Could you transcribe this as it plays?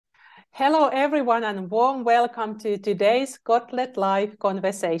Hello, everyone, and warm welcome to today's God-led Live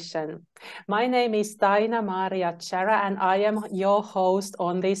conversation. My name is Taina Maaria Jara, and I am your host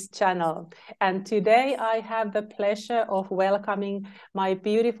on this channel. And today I have the pleasure of welcoming my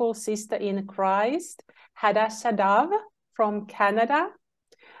beautiful sister in Christ, Hadassah Dove from Canada,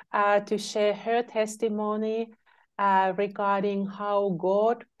 to share her testimony regarding how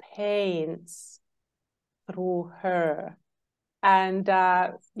God paints through her. And,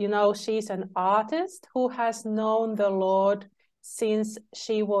 she's an artist who has known the Lord since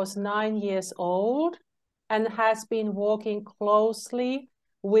she was 9 years old and has been walking closely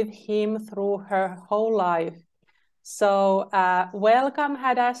with him through her whole life. So welcome,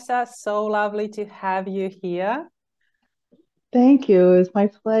 Hadassah. So lovely to have you here. Thank you. It's my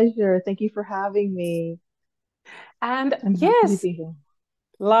pleasure. Thank you for having me. And I'm happy to yes, be here.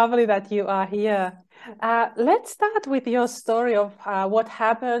 lovely that you are here. Let's start with your story of what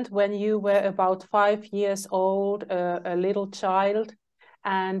happened when you were about 5 years old, a little child,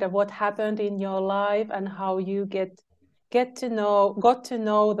 and what happened in your life and how you got to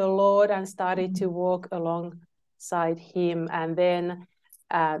know the Lord and started to Mhm. walk alongside Him, and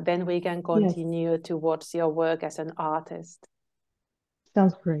then we can Yes, continue towards your work as an artist.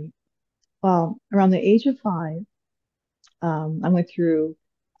 sounds great. Well, around the age of 5, I went through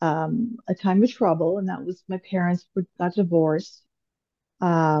a time of trouble, and that was my parents got divorced.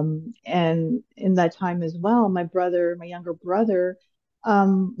 And in that time as well, my younger brother,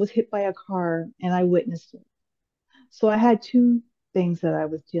 was hit by a car, and I witnessed it. So I had two things that I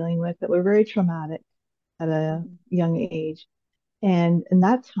was dealing with that were very traumatic at a Mhm. young age. And in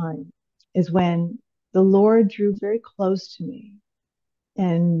that time is when the Lord drew very close to me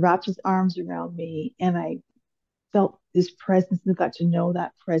and wrapped his arms around me. And I felt his presence and got to know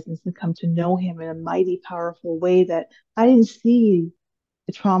that presence and come to know him in a mighty, powerful way that I didn't see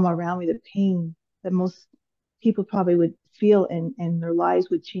the trauma around me, the pain that most people probably would feel, and their lives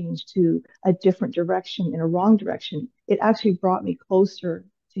would change to a different direction, in a wrong direction. It actually brought me closer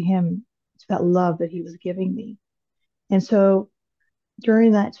to him, to that love that he was giving me. And so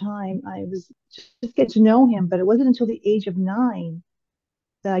during that time, I was just getting to know him, but it wasn't until the age of 9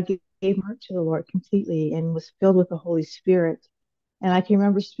 that I gave my heart to the Lord completely and was filled with the Holy Spirit. And I can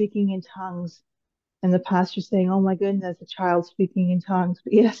remember speaking in tongues and the pastor saying, "Oh my goodness, a child speaking in tongues."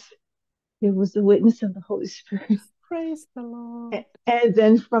 But yes, it was the witness of the Holy Spirit. Praise the Lord. And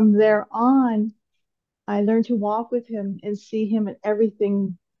then from there on, I learned to walk with him and see him in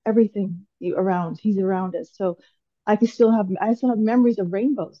everything around. He's around us. So I still have memories of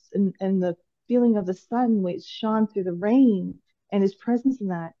rainbows and the feeling of the sun which shone through the rain and his presence in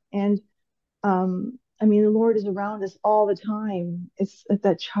that. And I mean, the Lord is around us all the time. It's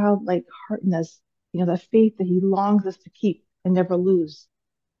that childlike heart in us, that faith that he longs us to keep and never lose.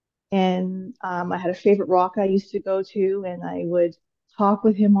 And I had a favorite rock I used to go to, and I would talk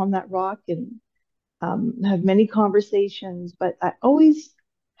with him on that rock and have many conversations, but I always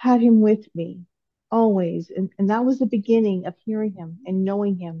had him with me, always. And that was the beginning of hearing him and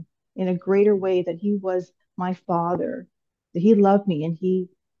knowing him in a greater way that he was my father, that he loved me and he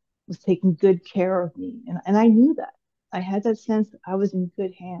was taking good care of me. And I knew that. I had that sense that I was in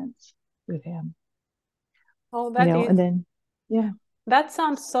good hands with him, Oh, that is and then, yeah. That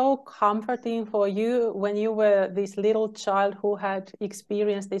sounds so comforting for you when you were this little child who had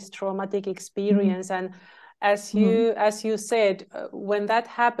experienced this traumatic Mhm, experience. And as mhm. you said, when that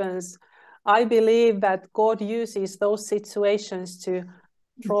happens, I believe that God uses those situations to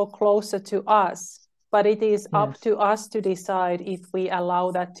draw closer to us. But it is up Yes, to us to decide if we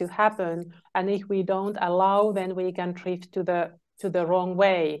allow that to happen. And if we don't allow, then we can drift to the wrong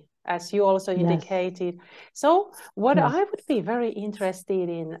way, as you also yes, indicated. So what yes. I would be very interested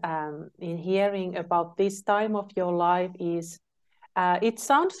in hearing about this time of your life is, it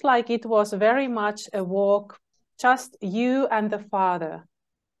sounds like it was very much a walk, just you and the Father,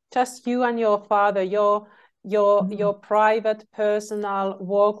 just you and your Father, your Mhm, private, personal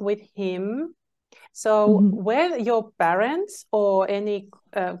walk with Him. So mhm. were your parents or any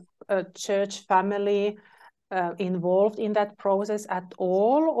church family involved in that process at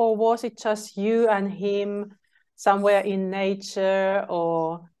all, or was it just you and him somewhere in nature,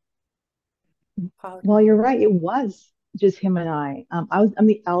 or how did Well, you're it? right. It was just him and I. I'm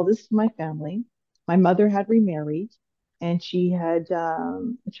the eldest in my family. My mother had remarried, and she had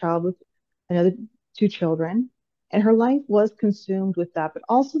a child with another two children, and her life was consumed with that, but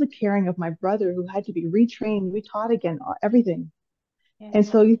also the caring of my brother, who had to be retrained, retaught again, everything. And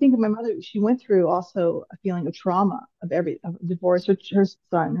Yeah. so you think of my mother; she went through also a feeling of trauma of divorce, her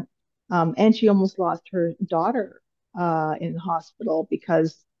son, and she almost lost her daughter in the hospital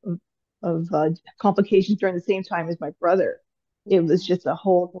because complications during the same time as my brother. Yeah. It was just a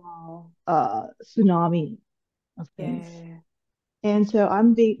whole Wow. tsunami of things. Yeah. And so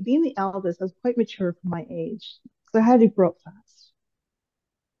I'm being the eldest, I was quite mature for my age. So I had to grow up fast.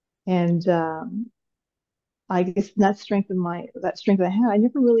 And I guess that strength I had, I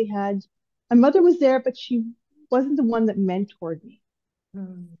never really had. My mother was there, but she wasn't the one that mentored me.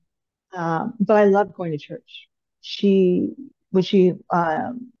 Mm. But I loved going to church. When she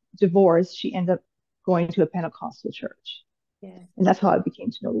divorced, she ended up going to a Pentecostal church, Yeah. and that's how I became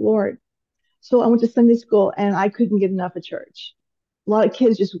to know the Lord. So I went to Sunday school, and I couldn't get enough of church. A lot of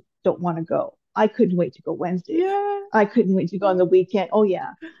kids just don't want to go. I couldn't wait to go Wednesday. Yeah. I couldn't wait to go on the weekend. Oh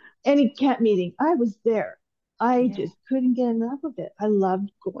yeah, any camp meeting, I was there. I Yeah. just couldn't get enough of it. I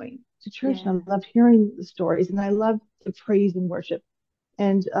loved going to church, Yeah. and I loved hearing the stories, and I loved the praise and worship.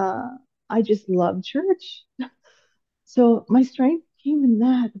 And I just loved church. So my strength came in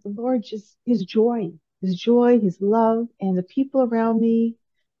that, the Lord just, his joy, his love, and the people around me.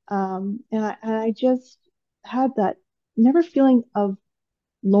 And I just had that never feeling of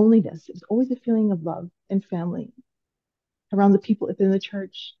loneliness. It was always a feeling of love and family around the people within the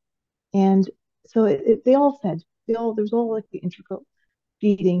church. And so they all fed, there was all like the integral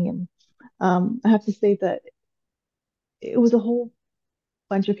feeding. And I have to say that it was a whole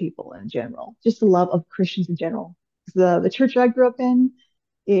bunch of people in general, just the love of Christians in general. The church I grew up in,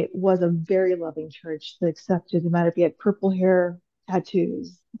 it was a very loving church that accepted, no matter if you had purple hair,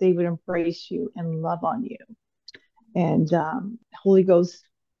 tattoos, they would embrace you and love on you. And Holy Ghost,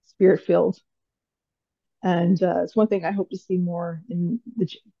 spirit filled. And it's one thing I hope to see more in the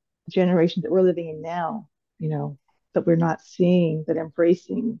generation that we're living in now, that we're not seeing, that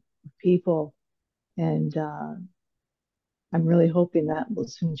embracing people. And I'm really hoping that will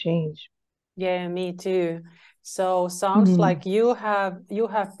soon change. Yeah, me too. So sounds Mm-hmm. like you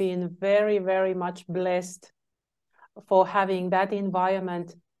have been very, very much blessed for having that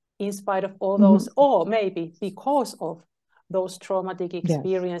environment in spite of all those, Mm-hmm. or maybe because of those traumatic Yes.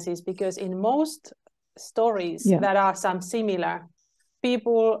 experiences, because in most stories Yeah. that are some similar,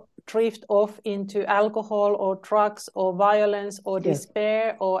 people drift off into alcohol or drugs or violence or Yes.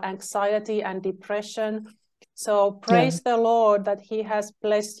 despair or anxiety and depression. So Yeah. praise the Lord that he has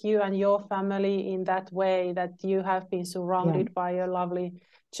blessed you and your family in that way, that you have been Yeah. surrounded by a lovely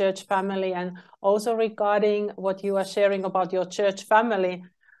church family. And also regarding what you are sharing about your church family,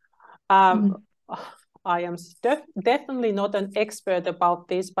 Mm-hmm. I am definitely not an expert about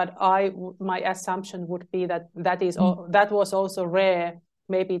this, but my assumption would be that Mm-hmm. that was also rare.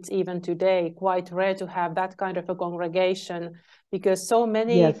 Maybe it's even today quite rare to have that kind of a congregation, because so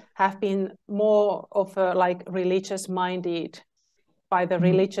many Yes. have been more of a like religious minded by the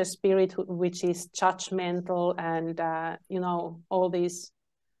Mm-hmm. religious spirit, which is judgmental and all these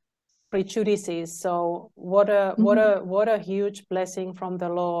prejudices. So Mm-hmm. what a huge blessing from the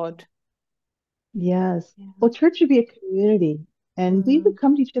Lord. Yes. Yeah. Well, church should be a community, and we would Mm.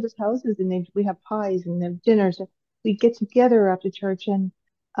 come to each other's houses, and we have pies and have dinners. And we'd get together after church, and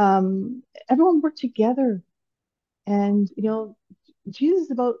um, everyone worked together. And Jesus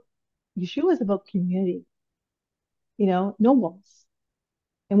is about Yeshua is about community. No walls,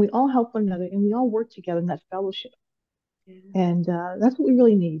 and we all help one another, and we all work together in that fellowship. Yeah. And that's what we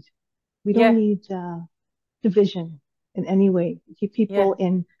really need. We don't Yeah. need division in any way. We keep Yeah. people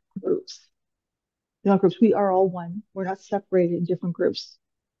in groups. Not groups. We are all one. We're not separated in different groups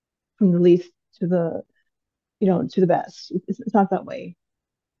from the least to the best. It's not that way.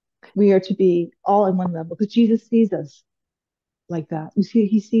 We are to be all in one level because Jesus sees us like that. You see,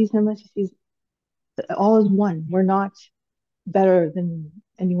 he sees him as he sees all as one. We're not better than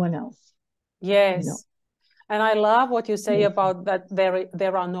anyone else, you know. Yes. And I love what you say Yes. about that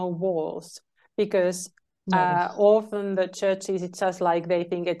there are no walls, because Yes. often the churches, it's just like they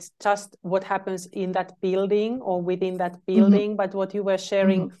think it's just what happens in that building or within that Mm-hmm. building. But what you were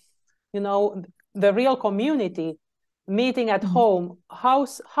sharing, Mm-hmm. the real community, meeting at Mm-hmm. home,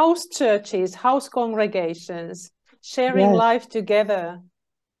 house churches, house congregations, sharing Yes. life together.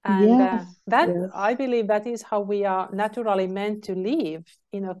 And Yes. that, I Yes. believe, that is how we are naturally meant to live,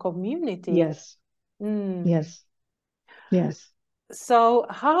 in a community. Yes. Mm. Yes. Yes. So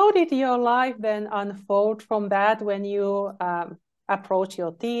how did your life then unfold from that, when you approach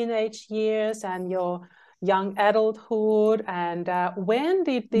your teenage years and your young adulthood? And when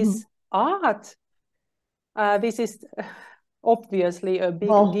did Mm-hmm. this art, this is obviously a big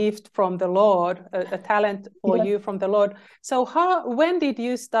Well, gift from the Lord, a talent for yes. you from the Lord. So when did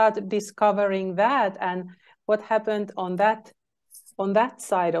you start discovering that, and what happened on that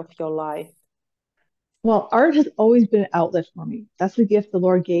side of your life? Well, art has always been an outlet for me. That's the gift the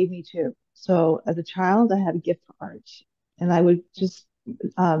Lord gave me too. So as a child, I had a gift for art, and I would just, you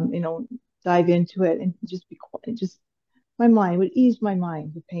know, dive into it and just be quiet. Just my mind would ease my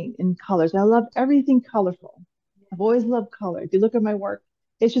mind to paint in colors. I love everything colorful. I've always loved color. If you look at my work,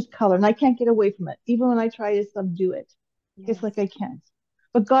 it's just color, and I can't get away from it. Even when I try to subdue it, it's like Yes. I can't.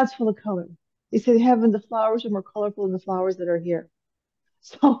 But God's full of color. They say in heaven, the flowers are more colorful than the flowers that are here.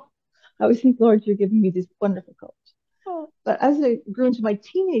 So I always think, Lord, you're giving me these wonderful colors. Oh, But as I grew into my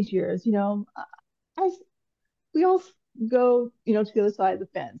teenage years, you know, I, we all go, you know, to the other side of the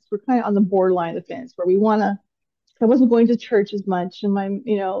fence. We're kind of on the borderline of the fence where we want to. I wasn't going to church as much, and my,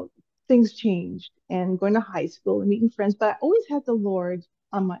 you know, things changed, and going to high school and meeting friends. But I always had the Lord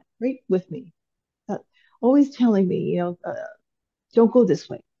on my right with me, uh, always telling me, you know, don't go this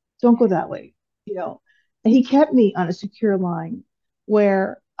way, don't go yeah. that way, you know. And He kept me on a secure line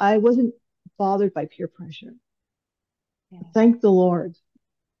where I wasn't bothered by peer pressure. Yeah. Thank the Lord,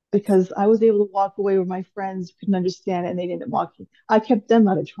 That's because I was able to walk away where my friends couldn't understand it and they didn't walk. I kept them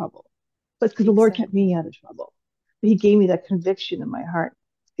out of trouble, but because the Lord kept exactly. me out of trouble. He gave me that conviction in my heart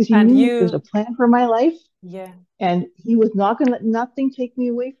because He And knew there was a you, plan for my life, yeah. and He was not going to let nothing take me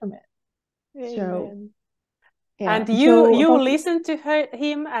away from it. So, Amen. yeah. And So you about listened to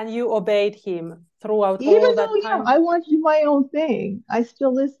him and you obeyed him throughout even all though, that you know, time. I wanted to do my own thing, I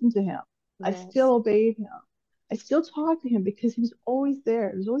still listened to Him. I still Yes. obeyed Him. I still talked to Him because He was always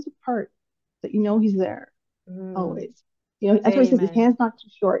there. There's always a part that you know He's there. Mm. Always. You know, that's why He says His Amen. hand's not too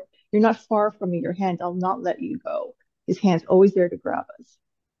short. You're not far from me. Your hand, I'll not let you go. His hand's always there to grab us.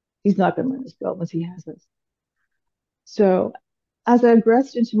 He's not going to let us go once He has us. So as I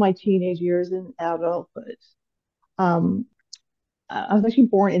progressed into my teenage years and adulthood, um, I was actually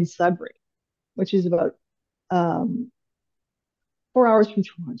born in Sudbury, which is about um, 4 hours from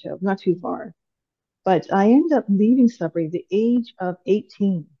Toronto, not too far. But I ended up leaving Sudbury at the age of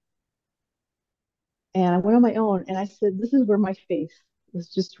 18. And I went on my own and I said, this is where my faith was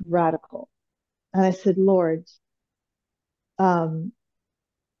just radical. And I said, Lord, um,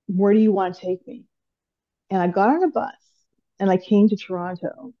 where do you want to take me? And I got on a bus and I came to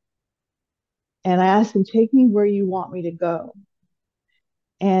Toronto and I asked him, take me where you want me to go.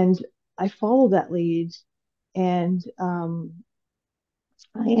 And I followed that lead and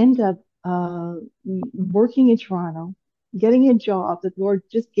I ended up working in Toronto, getting a job that the Lord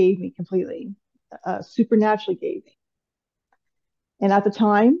just gave me completely, supernaturally gave me. And at the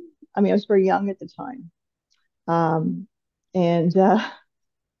time, I mean, I was very young at the time. Um, and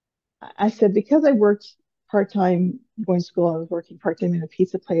I said, because I worked part time going to school, I was working part time in a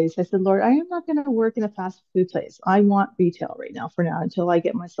pizza place. I said, Lord, I am not going to work in a fast food place. I want retail right now for now until I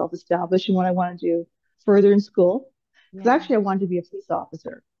get myself established in what I want to do further in school. Because Yeah. actually, I wanted to be a police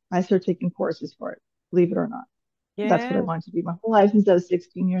officer. I started taking courses for it, believe it or not. That's what I Yeah. wanted to be my whole life since I was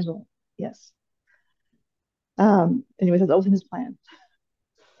 16 years old. Yes. Anyways, that was in his plan.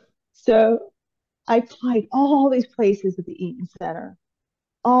 So I applied all these places at the Eaton Center,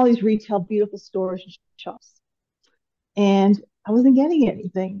 all these retail, beautiful stores and shops. And I wasn't getting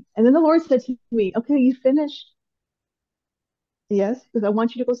anything. And then the Lord said to me, okay, you finished? Yes, because I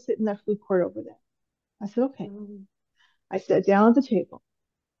want you to go sit in that food court over there. I said, okay. Mm. I sat down at the table.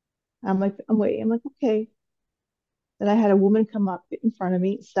 I'm like, I'm waiting. I'm like, okay. Then I had a woman come up in front of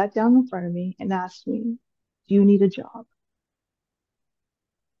me, sat down in front of me, and asked me, do you need a job?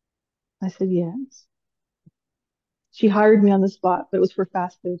 I said, yes. She hired me on the spot, but it was for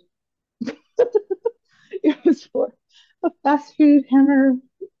fast food. It was for a fast food hammer.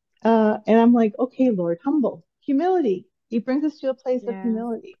 And I'm like, okay, Lord, humble, humility. He brings us to a place of Yeah.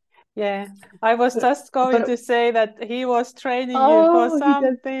 humility. Yeah. I was But, just going but to say that he was training you for oh, he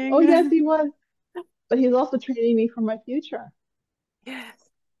does. Oh, yes, something. he was. But he's also training me for my future. Yes.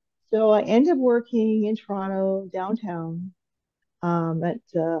 So I ended up working in Toronto downtown at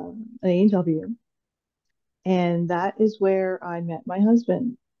an A&W. And that is where I met my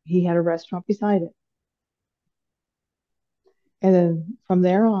husband. He had a restaurant beside it. And then from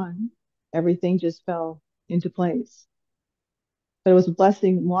there on, everything just fell into place. But it was a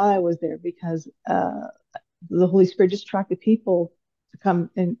blessing while I was there because the Holy Spirit just attracted people to come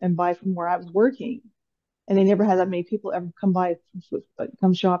and buy from where I was working. And they never had that many people ever come by,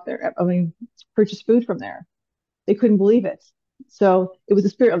 come shop there. I mean, purchase food from there. They couldn't believe it. So it was the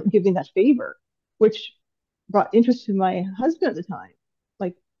Spirit of giving that favor, which brought interest to my husband at the time.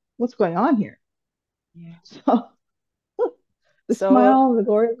 Like, what's going on here? Yeah. So the So smile, the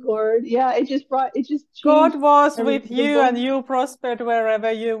glory of the Lord. Yeah, it just changed God was with everything. you and you prospered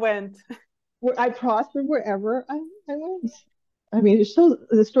wherever you went. I prospered wherever I went. I mean,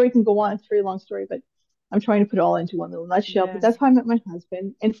 the story can go on. It's a very long story, but I'm trying to put it all into one little nutshell, but Yes. that's how I met my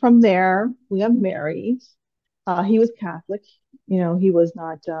husband. And from there, we got married. He was Catholic. He was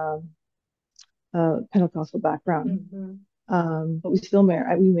not Pentecostal background. Mm-hmm. But we still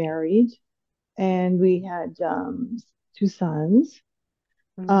married. We married, and we had two sons.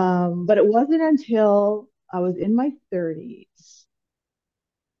 Mm-hmm. But it wasn't until I was in my 30s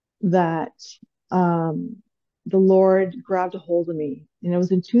that um, the Lord grabbed a hold of me, and it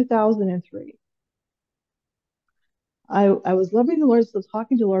was in 2003. I was loving the Lord, still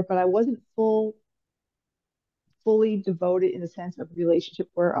talking to the Lord, but I wasn't fully devoted in the sense of a relationship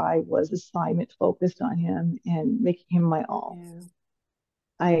where I was assignment focused on Him and making Him my all. Yeah.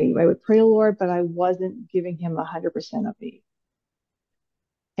 I would pray, Lord, but I wasn't giving Him 100% of me.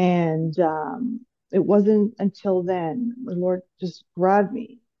 And it wasn't until then the Lord just grabbed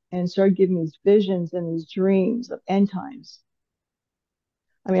me and started giving me these visions and these dreams of end times.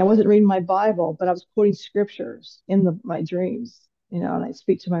 I mean, I wasn't reading my Bible, but I was quoting scriptures in my dreams, and I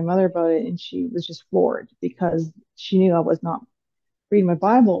speak to my mother about it, and she was just floored because she knew I was not reading my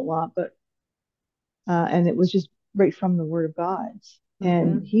Bible a lot, but and it was just right from the Word of God.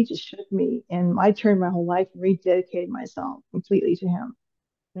 And Mm-hmm. He just shook me, and I turned my whole life and rededicated myself completely to Him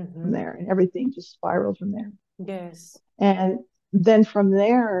from Mm-hmm. there, and everything just spiraled from there. Yes. And then from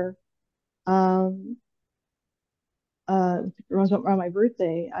there, um, around my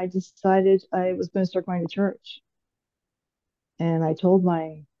birthday, I decided I was going to start going to church. And I told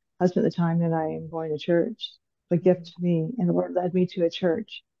my husband at the time that I am going to church, a gift to me, and the Lord led me to a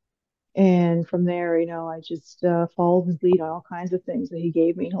church. And from there, I just followed His lead on all kinds of things that He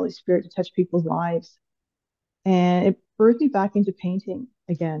gave me, Holy Spirit, to touch people's lives. And it birthed me back into painting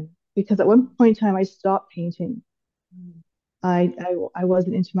again, because at one point in time, I stopped painting. I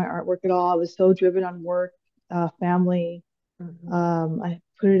wasn't into my artwork at all. I was so driven on work, family. Mm-hmm. I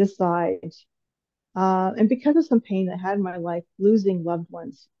put it aside. And because of some pain I had in my life, losing loved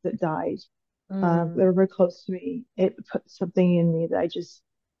ones that died, that were Mm. very close to me, it put something in me that I just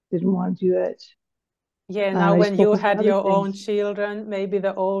didn't want to do it. Yeah, And now I just when you focused on had other your own things. children, maybe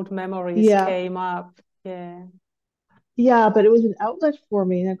the old memories Yeah, came up. Yeah. yeah, but it was an outlet for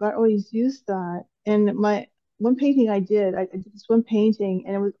me, and I got always used that. And my one painting I did this one painting,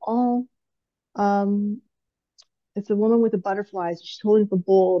 and it was all um, it's a woman with the butterflies. She's holding up a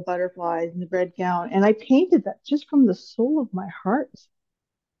bowl of butterflies in the red gown. And I painted that just from the soul of my heart.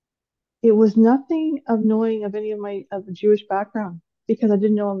 It was nothing of knowing of any of the Jewish background because I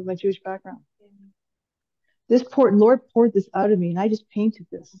didn't know of my Jewish background. This Lord poured this out of me and I just painted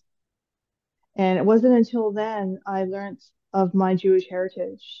this. And it wasn't until then I learned of my Jewish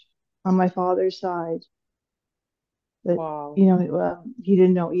heritage on my father's side that, Wow. he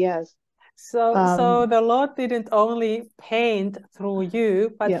didn't know. Yes. So Um, the Lord didn't only paint through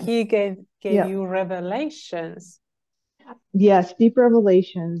you, but yeah. He gave Yeah. you revelations. Yes. Deep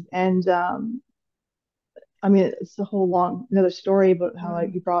revelations. And, I mean, it's a whole another story about how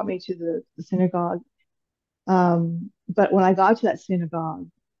he Mm. brought me to the synagogue. But when I got to that synagogue,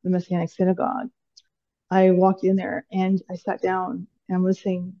 the Messianic synagogue, I walked in there and I sat down and I'm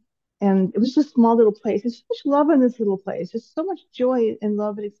listening. And it was just a small little place. There's so much love in this little place. There's so much joy and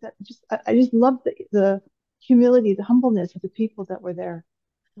love and accept. I just love the humility, the humbleness of the people that were there.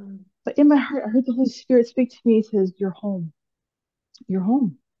 Mm. But in my heart, I heard the Holy Spirit speak to me. He says, "You're home. You're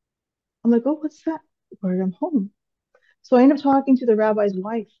home." I'm like, "Oh, what's that?" Word, I'm home. So I ended up talking to the rabbi's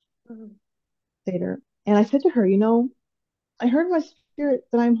wife Mm. later. And I said to her, I heard in my spirit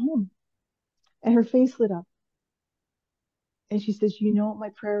that I'm home. And her face lit up. And she says, "You know what my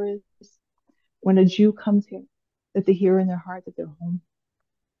prayer is? When a Jew comes here, that they hear in their heart that they're home."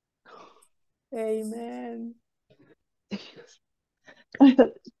 Amen. I thought,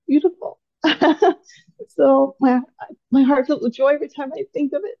 it's beautiful. So my heart filled with joy every time I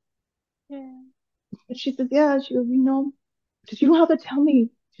think of it. Yeah. And she says, "Yeah." She goes, she says, "You don't have to tell me."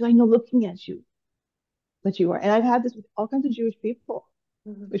 She's like, "I know looking at you that you are." And I've had this with all kinds of Jewish people,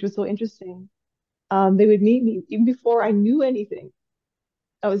 Mhm. which was so interesting. They would meet me even before I knew anything.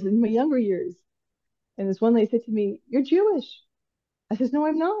 I was in my younger years. And this one lady said to me, "You're Jewish." I says, "No,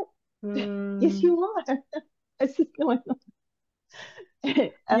 I'm not." "Yes, Mm. you are." I said, "No, I'm not." And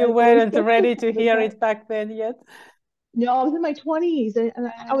You I always weren't still push ready her to with hear that. it back then yet. No, I was in my 20s and I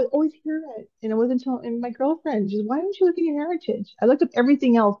Yeah. would always hear it. And it wasn't until and my girlfriend, she says, "Why don't you look at your heritage?" I looked up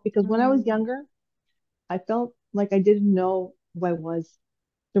everything else because when I was Mm. younger, I felt like I didn't know who I was.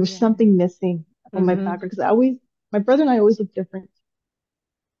 There was Yeah. something missing from my Mm-hmm. background because my brother and I always looked different.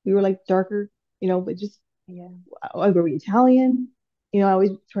 We were like darker, but just, Yeah. were we Italian? I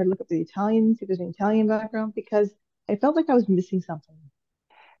always try to look up the Italians, if there's an Italian background, because I felt like I was missing something.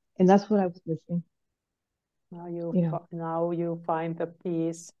 And that's what I was missing. you know. Now you find the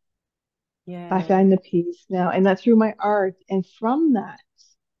peace. I Yeah. find the peace now, and that's through my art. And from that,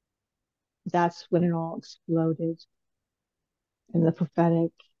 that's when it all exploded in the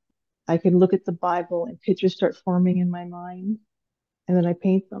prophetic. I can look at the Bible and pictures start forming in my mind, and then I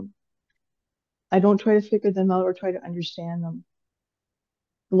paint them. I don't try to figure them out or try to understand them.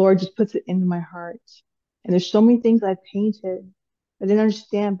 The Lord just puts it into my heart. And there's so many things I've painted I didn't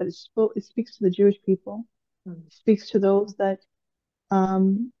understand, but it speaks to the Jewish people. Mm. It speaks to those that,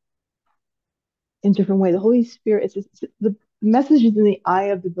 um, in different way. The Holy Spirit, the message is in the eye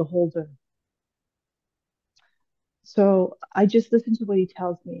of the beholder. So I just listen to what he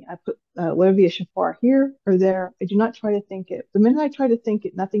tells me. I put whether it be a shofar here or there. I do not try to think it. The minute I try to think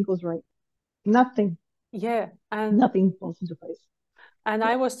it, nothing goes right. Nothing, Yeah. nothing falls into place. And Yeah,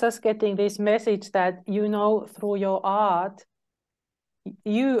 I was just getting this message that, through your art,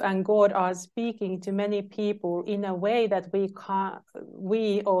 you and God are speaking to many people in a way that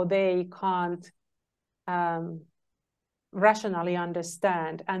we or they can't um, rationally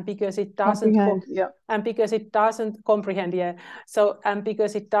understand, and because it doesn't comprehend. Yeah, comprehend, yeah. So, and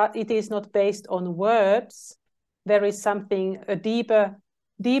because it is not based on words, there is a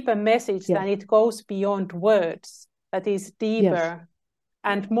deeper message, yes, than it goes beyond words, that is yes, deeper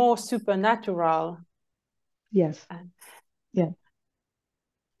and more supernatural. yes, And yeah.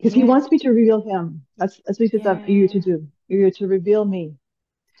 Because he yeah, wants me to reveal him. That's what he says you to yeah, do. You're to reveal me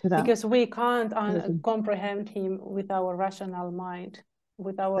to them. because we can't And listen, comprehend him with our rational mind.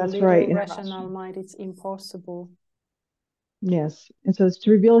 With our that's right, little international. rational mind, it's impossible. Yes. And so it's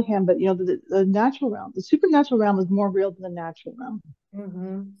to reveal him, but the natural realm, the supernatural realm is more real than the natural realm.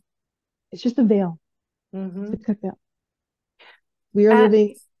 Mm-hmm. It's just a veil. It's a Mm-hmm. cut veil. We are And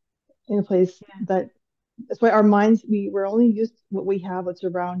living in a place yeah. that's why our minds, we're only used to what we have, what's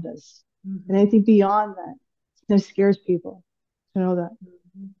around us. And Mm-hmm. anything beyond that, it scares people to know that.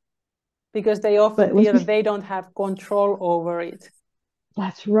 Mm-hmm. Because they often But once feel that we they don't have control over it.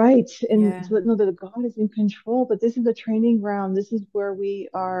 That's right. And Yeah. to know that God is in control, but this is a training ground. This is where we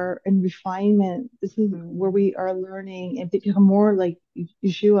are in refinement. This is where Mm-hmm. we are learning and become more like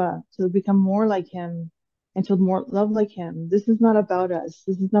Yeshua, to become more like him and to more love like him. This is not about us.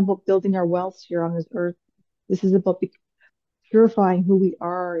 This is not about building our wealth here on this earth. This is about purifying who we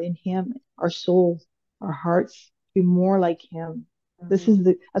are in him, our souls, our hearts, to be more like him.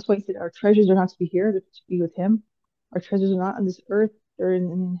 Mm-hmm. That's why he said our treasures are not to be here, they're to be with him. Our treasures are not on this earth, they're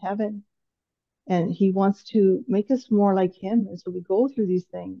in heaven. And he wants to make us more like him. And so we go through these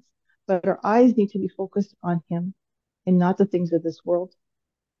things, but our eyes need to be focused on him and not the things of this world,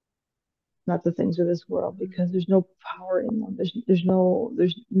 not the things of this world, because there's no power in them. There's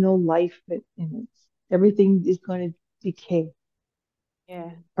no life in it. Everything is going to decay.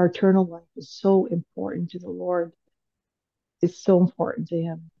 Yeah. Our eternal life is so important to the Lord. It's so important to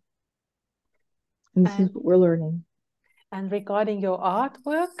him. And this is And what we're learning. regarding your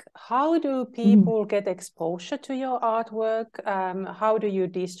artwork, how do Mhm. people get exposure to your artwork? How do you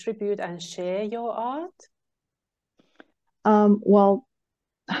distribute and share your art? Well,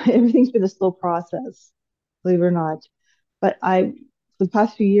 everything's been a slow process, believe it or not. But for the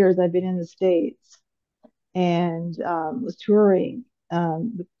past few years, I've been in the States and was touring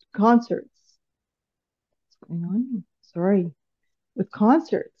with concerts. What's going on? Sorry, with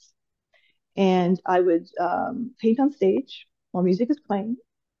concerts. And I would paint on stage while music is playing.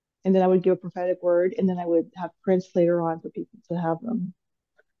 And then I would give a prophetic word, and then I would have prints later on for people to have them.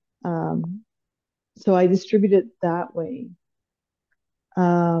 Um, so I distribute it that way.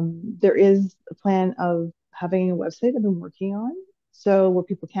 There is a plan of having a website I've been working on, so where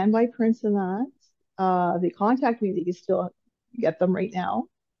people can buy prints and that. They contact me, they can still get them right now.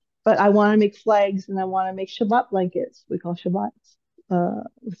 But I want to make flags and I want to make Shabbat blankets. We call Shabbats.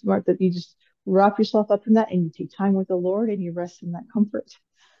 Smart that you just wrap yourself up in that and you take time with the Lord and you rest in that comfort.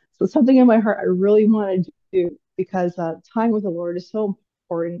 So something in my heart I really want to do because time with the Lord is so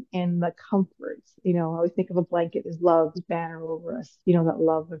important in the comforts. I always think of a blanket as love's banner over us, that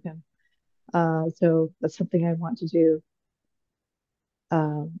love of him. So that's something I want to do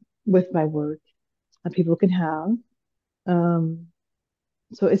with my work that people can have. Um,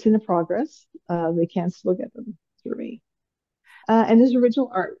 so it's in the progress. They can still get them through me. And there's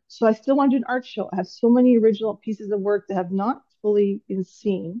original art. So I still want to do an art show. I have so many original pieces of work that have not fully been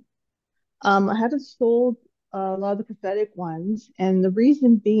seen. I haven't sold a lot of the prophetic ones, and the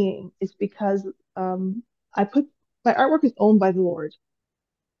reason being is because I put my artwork is owned by the Lord.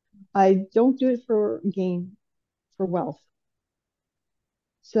 I don't do it for gain, for wealth.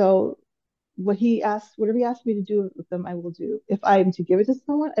 So what he asks, whatever he asks me to do with them, I will do. If I'm to give it to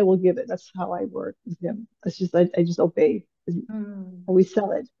someone, I will give it. That's how I work with him. It's just I just obey. Mm. We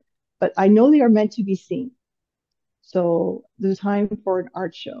sell it, but I know they are meant to be seen. So there's time for an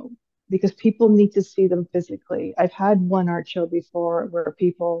art show because people need to see them physically. I've had one art show before where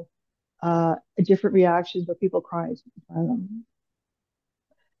people, different reactions, where people cried.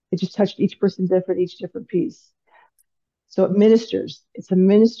 It just touched each person different, each different piece. So it ministers. It's a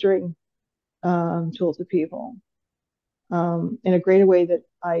ministering tool to people in a greater way that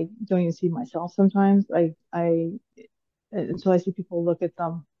I don't even see myself sometimes. I until I see people look at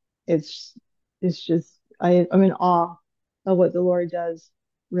them, it's it's just I'm in awe of what the Lord does,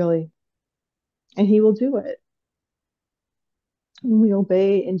 really, and He will do it when we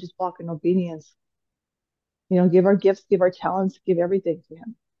obey and just walk in obedience. Give our gifts, give our talents, give everything to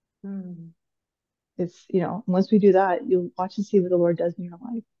Him. Mm. It's once we do that, you'll watch and see what the Lord does in your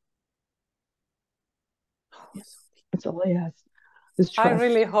life. Yeah, that's all I ask. Is I trust.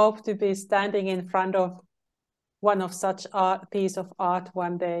 really hope to be standing in front of one of such piece of art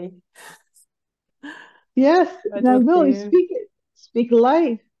one day. Yes, That and I would will be, speak it. Speak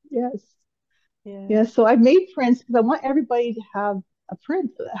life. Yes. yeah. Yeah, so I've made prints because I want everybody to have a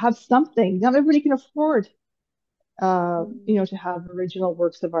print, have something. Not everybody can afford, Mm. to have original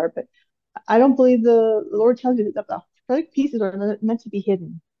works of art, but I don't believe the Lord tells you that the prophetic pieces are meant to be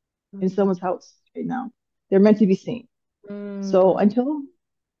hidden in someone's Mm. house right now. They're meant to be seen. So Mm. until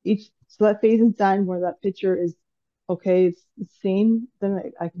so that phase is done where that picture is okay, it's seen,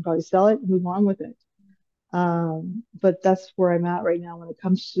 then I can probably sell it and move on with it. But that's where I'm at right now when it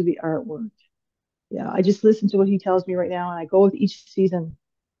comes to the artwork. Yeah, I just listen to what he tells me right now and I go with each season.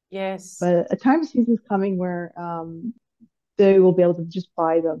 Yes. But a time season is coming where they will be able to just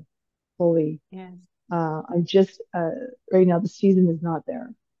buy them fully. Yes. I'm just right now the season is not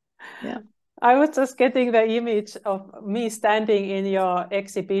there. Yeah. I was just getting the image of me standing in your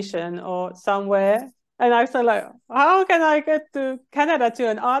exhibition or somewhere, and I was like, how can I get to Canada to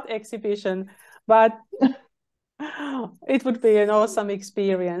an art exhibition? But it would be an awesome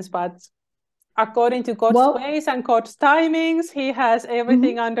experience. But according to God's Well, ways and God's timings, He has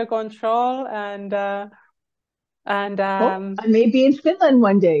everything mhm. under control. And Well, I may be in Finland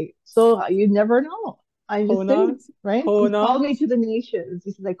one day, so you never know. I'm who just saying, knows? right? Who He's called me knows? to the nations.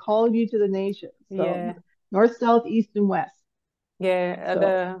 He says, I called you to the nations. So Yeah, north, south, east, and west. yeah.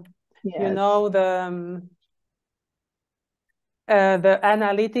 So You yes. know, the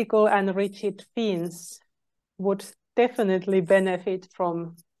analytical and rigid Finns would definitely benefit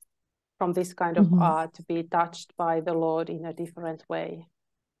from this kind of Hmm. art, to be touched by the Lord in a different way.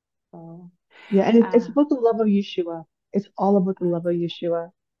 So, Yeah, and it's uh, about the love of Yeshua. It's all about the love of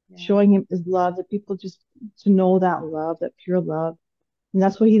Yeshua, yeah. showing him his love, that people just to know that love, that pure love. And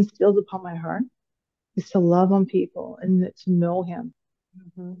that's what he instilled upon my heart, is to love on people and to know him,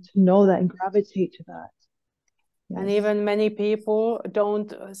 Mhm. to know that and gravitate to that. And Yes. even many people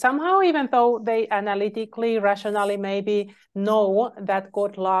don't somehow, even though they analytically, rationally maybe know that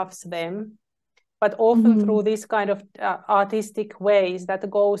God loves them, but often through Hmm. this kind of artistic ways that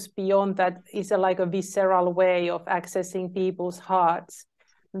goes beyond that, is like a visceral way of accessing people's hearts.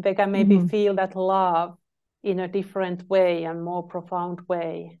 They can maybe Hmm. feel that love in a different way and more profound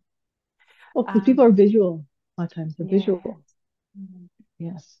way. Well, because people Um, are visual. A lot of times they're yeah. visual. Yes.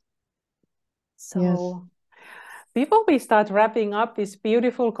 Yes. So before we start wrapping up this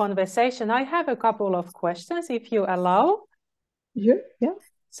beautiful conversation, I have a couple of questions, if you allow. Sure. Yeah.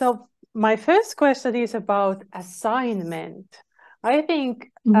 So my first question is about assignment. I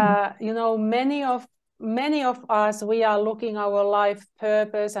think Hmm. many of us, we are looking our life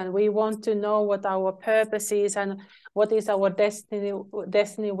purpose, and we want to know what our purpose is and what is our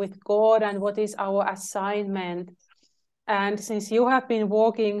destiny with God, and what is our assignment. And since you have been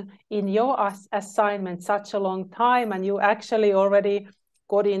walking in your assignment such a long time, and you actually already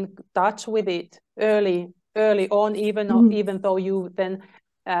got in touch with it early on, Hmm. even though you then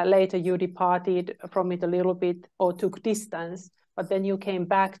later you departed from it a little bit or took distance, but then you came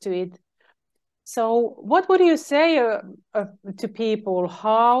back to it. So what would you say to people,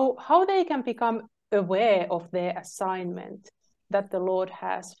 how they can become aware of their assignment that the Lord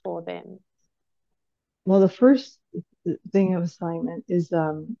has for them? Well, the first thing of assignment is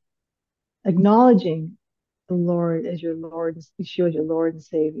acknowledging the Lord as your Lord, Yeshua as your Lord and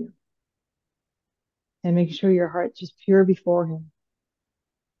Savior, and making sure your heart's just pure before Him,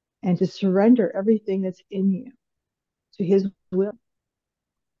 and to surrender everything that's in you to His will,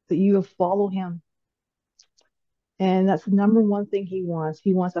 that you will follow Him. And that's the number one thing He wants.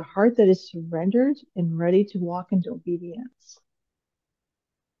 He wants a heart that is surrendered and ready to walk into obedience.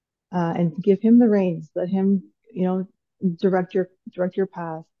 and give him the reins. Let him, direct your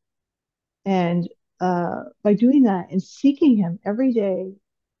path. And by doing that and seeking him every day,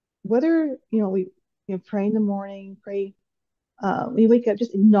 whether we pray in the morning, pray when you wake up,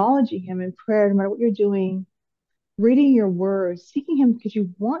 just acknowledging him in prayer, no matter what you're doing, reading your word, seeking him because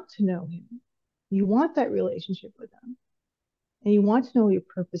you want to know him. You want that relationship with him, and you want to know your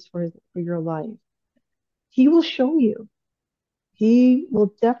purpose for your life. He will show you. He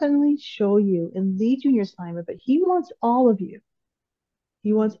will definitely show you and lead you in your assignment, but he wants all of you.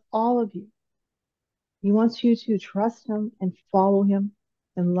 He wants all of you. He wants you to trust him and follow him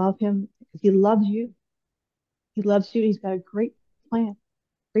and love him because he loves you. He loves you. He's got a great plan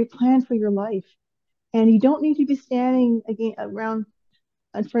for your life. And you don't need to be standing again around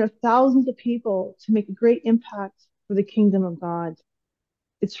in front of thousands of people to make a great impact for the kingdom of God.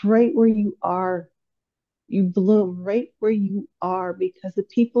 It's right where you are. You bloom right where you are because the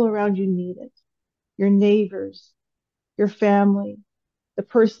people around you need it. Your neighbors, your family,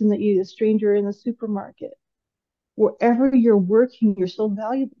 the stranger in the supermarket, wherever you're working, you're so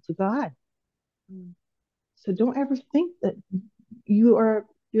valuable to God. Mm. So don't ever think that your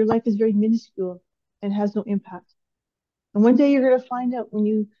life is very minuscule and has no impact. And one day you're going to find out when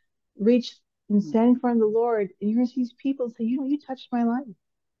you reach and stand in front of the Lord, and you're going to see these people say, you touched my life.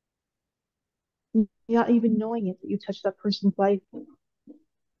 Not even knowing it, that you touched that person's life.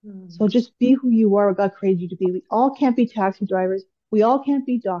 So just be who you are, what God created you to be. We all can't be taxi drivers. We all can't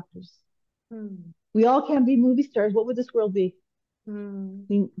be doctors. We all can't be movie stars. What would this world be?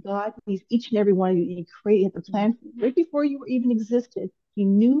 God needs each and every one of you. He created the plan right before you even existed. He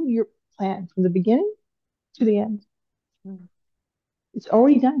knew your plan from the beginning to the end. It's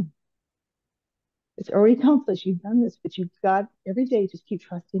already done. It's already accomplished. You've done this, but you've got every day just keep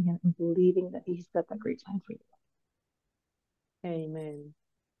trusting him and believing that he's got that great plan for you. Amen.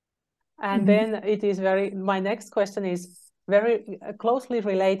 And then it is my next question is very closely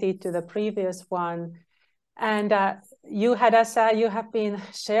related to the previous one. And you, Hadassah, you have been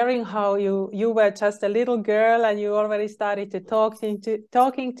sharing how you were just a little girl and you already started to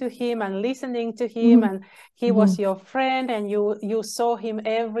talking to him and listening to him, and he was your friend, and you saw him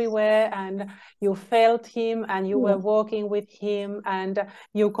everywhere, and you felt him, and you were walking with him, and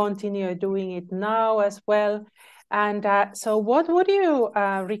you continue doing it now as well. And so what would you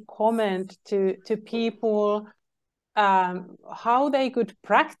recommend to people how they could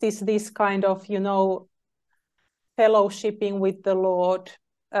practice this kind of, fellowshipping with the Lord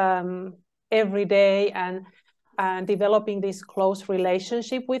every day and developing this close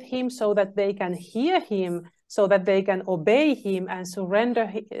relationship with him so that they can hear him, so that they can obey him and surrender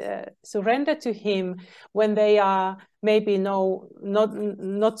to him when they are maybe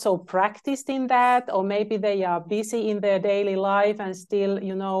not so practiced in that, or maybe they are busy in their daily life and still,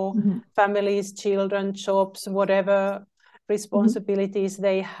 families, children, jobs, whatever responsibilities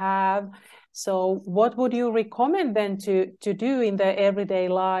they have. So what would you recommend then to do in their everyday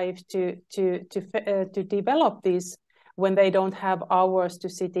life to develop this when they don't have hours to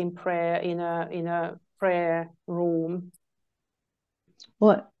sit in prayer in a prayer room?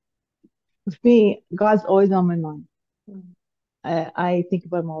 Well, with me, God's always on my mind. I think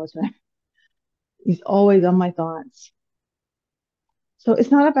about him all the time. He's always on my thoughts. So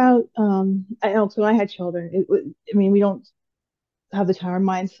it's not about I know. So when I had children, we don't have the time. Our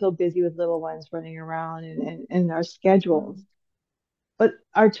mind's so busy with little ones running around and our schedules. But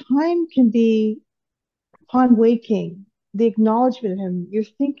our time can be upon waking, the acknowledgement of him. You're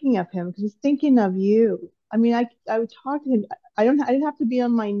thinking of him because he's thinking of you. I would talk to him. I didn't have to be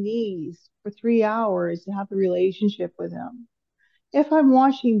on my knees for 3 hours to have a relationship with him. If I'm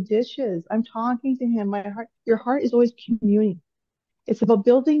washing dishes, I'm talking to him. Your heart is always communing. It's about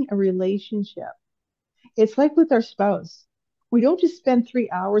building a relationship. It's like with our spouse. We don't just spend 3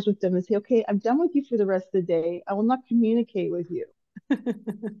 hours with them and say, okay, I'm done with you for the rest of the day. I will not communicate with you.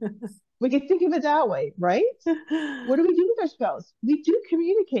 We can think of it that way, right? What do we do with our spouse? We do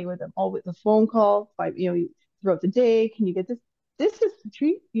communicate with them, all with a phone call, throughout the day. Can you get this? This is to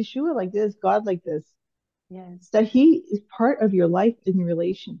treat Yeshua like this, God like this. Yes. That he is part of your life in your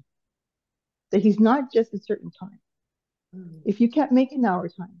relation. That he's not just a certain time. If you can't make an hour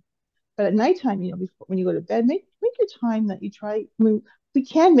time, but at nighttime, before, when you go to bed, make your time that you try. We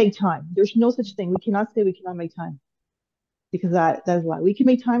can make time. There's no such thing. We cannot say we cannot make time, because that is a lie. We can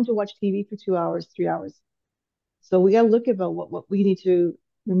make time to watch TV for 2 hours, 3 hours. So we got to look about what we need to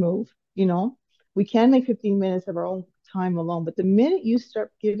remove. We can make 15 minutes of our own time alone, but the minute you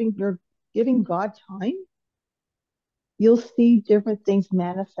start giving God time, you'll see different things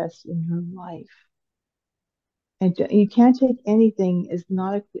manifest in your life. And you can't take anything as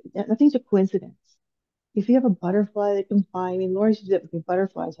nothing's a coincidence. If you have a butterfly that comes by, I mean, Lord used to do that with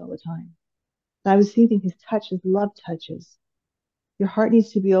butterflies all the time. And I was seeing his touches, love touches. Your heart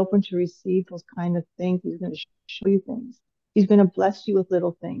needs to be open to receive those kind of things. He's going to show you things. He's going to bless you with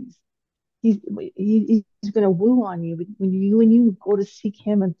little things. He's going to woo on you when you go to seek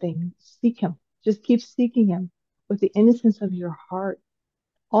him and things. Seek him. Just keep seeking him with the innocence of your heart.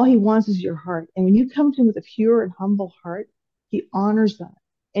 All he wants is your heart. And when you come to him with a pure and humble heart, he honors that.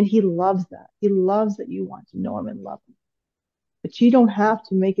 And he loves that. He loves that you want to know him and love him. But you don't have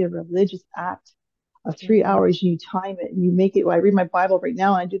to make it a religious act of 3 hours. You time it and you make it. Well, I read my Bible right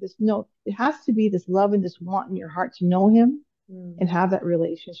now and I do this. No, it has to be this love and this want in your heart to know him and have that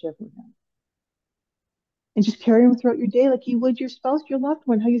relationship with him. And just carry him throughout your day like you would your spouse, your loved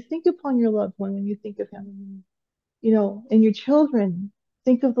one, how you think upon your loved one when you think of him. You know, and your children,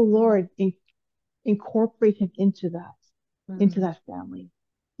 think of the Lord and incorporate him into that family,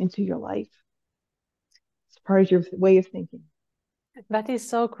 into your life. It's part of your way of thinking. That is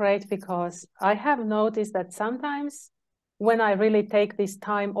so great, because I have noticed that sometimes when I really take this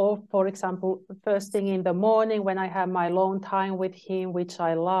time off, for example, first thing in the morning when I have my alone time with him, which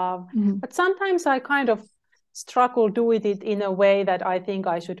I love, but sometimes I kind of struggle doing it in a way that I think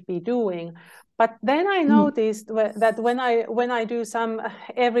I should be doing. But then I noticed that when I do some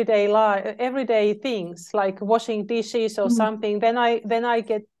everyday things like washing dishes or something, then I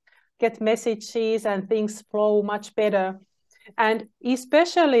get messages and things flow much better. And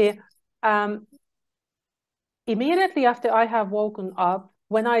especially immediately after I have woken up,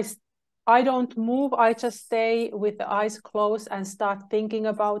 when I don't move, I just stay with the eyes closed and start thinking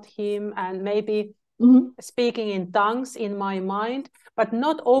about him and maybe speaking in tongues in my mind, but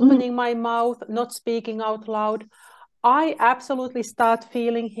not opening my mouth, not speaking out loud. I absolutely start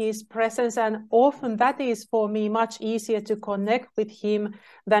feeling his presence, and often that is for me much easier to connect with him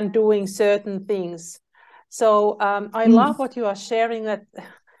than doing certain things. So I love what you are sharing, that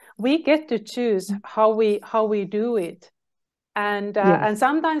we get to choose how we do it, and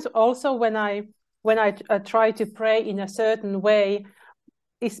sometimes also when I try to pray in a certain way,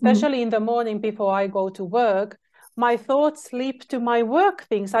 especially in the morning before I go to work, my thoughts leap to my work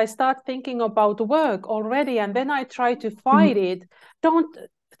things. I start thinking about work already, and then I try to fight it. Don't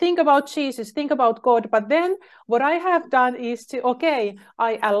think about Jesus, think about God. But then what I have done is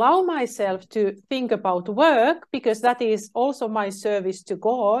I allow myself to think about work, because that is also my service to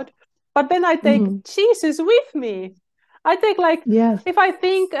God. But then I take Jesus with me. I take if I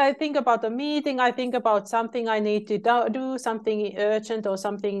think about a meeting, I think about something I need to do, something urgent or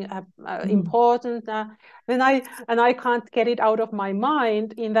something important. Then I can't get it out of my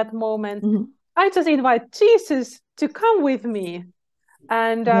mind in that moment. I just invite Jesus to come with me.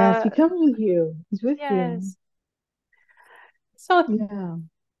 And yes, he comes with you. He's with you. So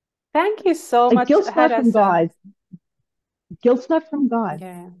thank you so much, guilt's not from God. Guilt's not from God.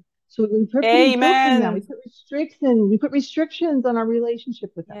 Yeah. So we put guilt in that. We put restrictions on our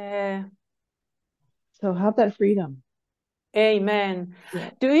relationship with him. Yeah. So have that freedom. Amen.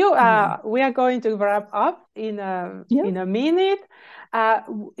 Yeah. Do you? We are going to wrap up in a minute.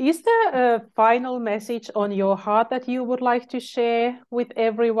 Is there a final message on your heart that you would like to share with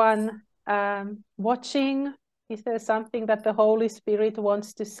everyone watching? Is there something that the Holy Spirit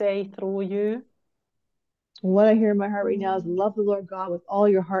wants to say through you? What I hear in my heart right now is love the Lord God with all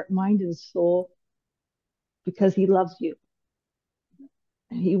your heart, mind, and soul, because he loves you.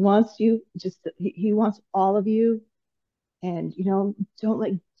 And he wants you, he wants all of you. And, don't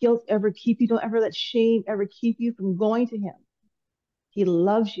let guilt ever keep you. Don't ever let shame ever keep you from going to him. He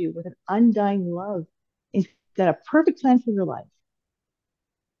loves you with an undying love. He's got a perfect plan for your life.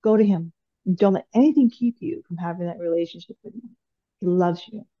 Go to him. Don't let anything keep you from having that relationship with him. He loves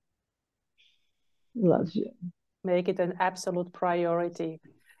you. He loves you. Make it an absolute priority.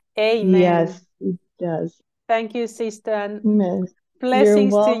 Amen. Yes, he does. Thank you, sister. Amen.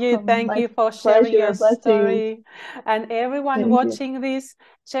 Blessings to you. Thank you for sharing your story. And everyone watching this,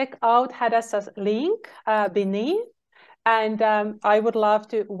 check out Hadassah's link beneath. And I would love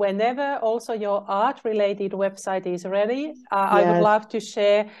to, whenever also your art-related website is ready, I would love to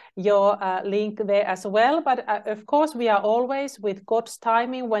share your link there as well. But of course, we are always with God's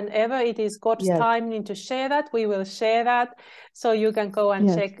timing. Whenever it is God's timing to share that, we will share that. So you can go and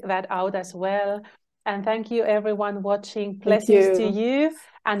check that out as well. And thank you, everyone watching. Blessings to you.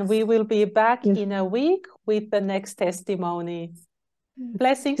 And we will be back in a week with the next testimony.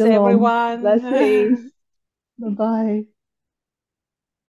 Blessings, Shalom. everyone. Blessings. Bye-bye.